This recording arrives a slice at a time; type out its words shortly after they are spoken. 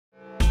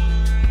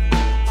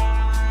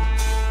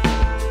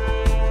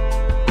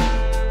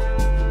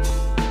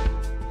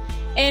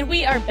And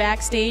we are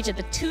backstage at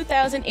the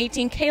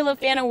 2018 Caleb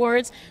Fan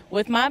Awards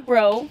with my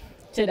bro,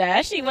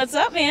 Tadashii. What's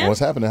up, man? What's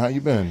happening? How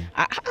you been?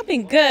 I've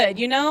been good,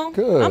 you know?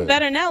 Good. I'm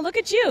better now. Look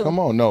at you. Come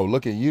on, no,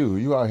 look at you.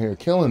 You out here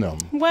killing them.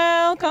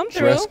 Well, come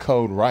through. Dress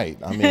code right.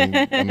 I mean,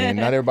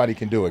 not everybody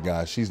can do it,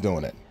 guys. She's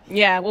doing it.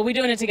 Yeah, well, we're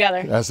doing it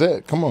together. That's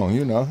it. Come on,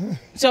 you know.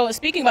 So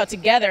speaking about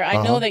together,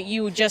 I know that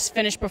you just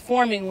finished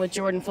performing with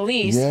Jordan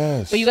Felice.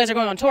 Yes. But you guys are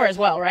going on tour as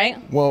well, right?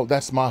 Well,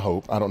 that's my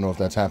hope. I don't know if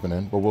that's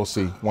happening, but we'll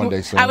see one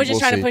day soon. I was just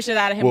We'll trying see. to push it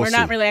out of him. We'll We're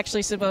not see. really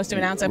actually supposed to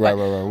announce it. Right.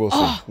 But, We'll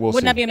see.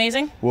 Wouldn't that be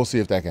amazing? We'll see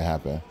if that can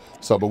happen.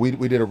 So, but we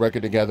did a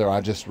record together.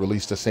 I just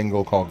released a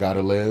single called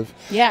Gotta Live.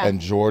 Yeah.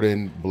 And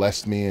Jordan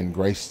blessed me and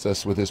graced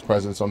us with his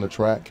presence on the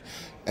track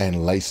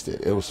and laced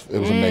it. It was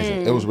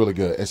amazing. It was really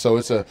good. And so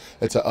it's a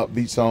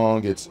upbeat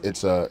song.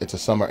 It's a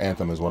summer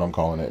anthem is what I'm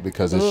calling it,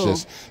 because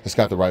it's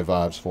got the right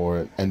vibes for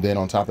it. And then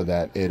on top of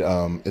that,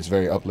 it's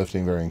very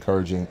uplifting, very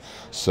encouraging.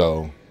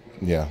 So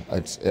yeah,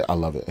 I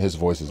love it. His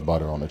voice is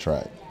butter on the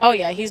track. Oh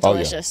yeah, he's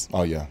delicious.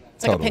 Oh yeah.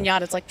 It's like a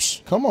pinata. It's like,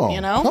 psh, come on,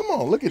 you know? Come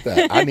on, look at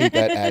that. I need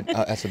that ad.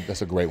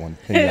 That's a great one.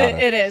 Pinata.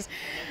 It is.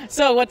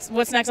 So what's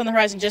next on the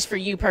horizon just for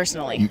you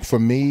personally? For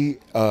me,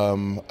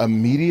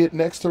 immediate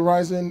next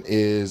horizon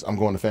is I'm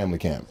going to family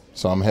camp.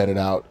 So I'm headed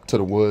out to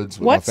the woods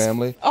with my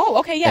family. Oh,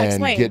 okay, yeah, and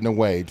explain. Getting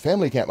away.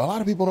 Family camp, a lot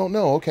of people don't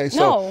know. Okay,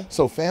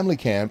 so family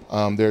camp,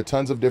 there are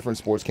tons of different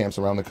sports camps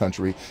around the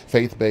country,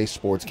 faith-based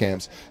sports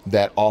camps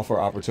that offer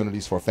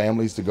opportunities for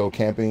families to go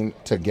camping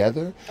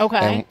together.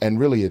 Okay. And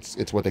really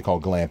it's what they call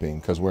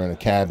glamping, because we're in a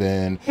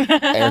cabin,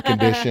 air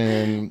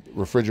conditioned,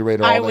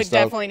 refrigerator, all that stuff. I would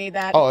definitely need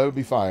that. Oh, it would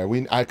be fire.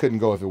 I couldn't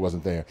go if it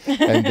wasn't there.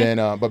 And then,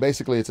 but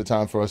basically it's a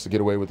time for us to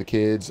get away with the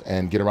kids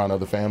and get around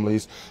other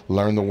families,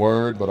 learn the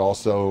word, but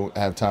also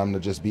have time to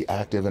just be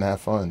active and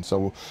have fun.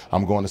 So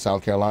I'm going to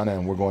South Carolina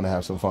and we're going to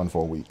have some fun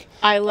for a week.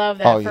 I love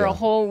that. For a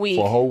whole week.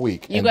 For a whole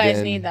week. You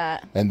guys need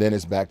that. And then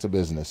it's back to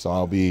business. So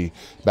I'll be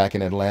back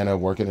in Atlanta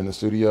working in the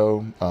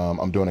studio.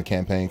 I'm doing a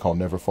campaign called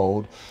Never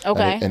Fold.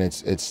 Okay. And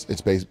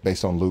it's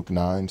based on Luke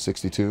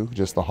 9:62,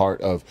 just the heart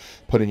of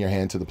putting your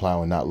hand to the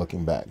plow and not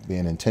looking back,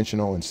 being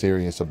intentional and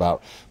serious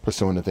about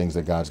pursuing the things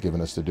that God's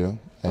given us to do.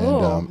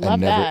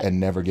 And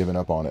never giving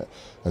up on it.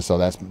 And so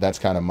that's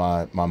kind of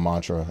my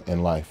mantra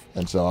in life.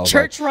 And so I was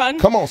Church run.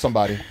 Come on,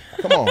 somebody.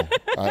 Come on.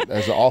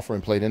 There's an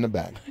offering plate in the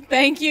back.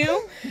 Thank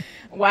you.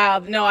 Wow.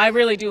 No, I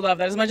really do love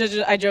that. As much as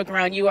I joke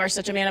around, you are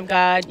such a man of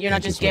God. You're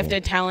not just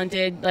gifted,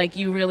 talented. Like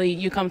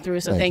you come through.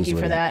 So thank you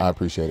for that. I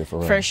appreciate it for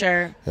real. For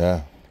sure.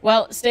 Yeah.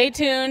 Well, stay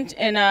tuned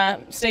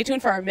and stay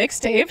tuned for our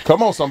mixtape.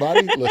 Come on,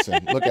 somebody.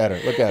 Listen, look at her.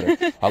 Look at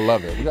her. I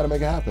love it. We got to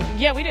make it happen.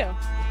 Yeah, we do.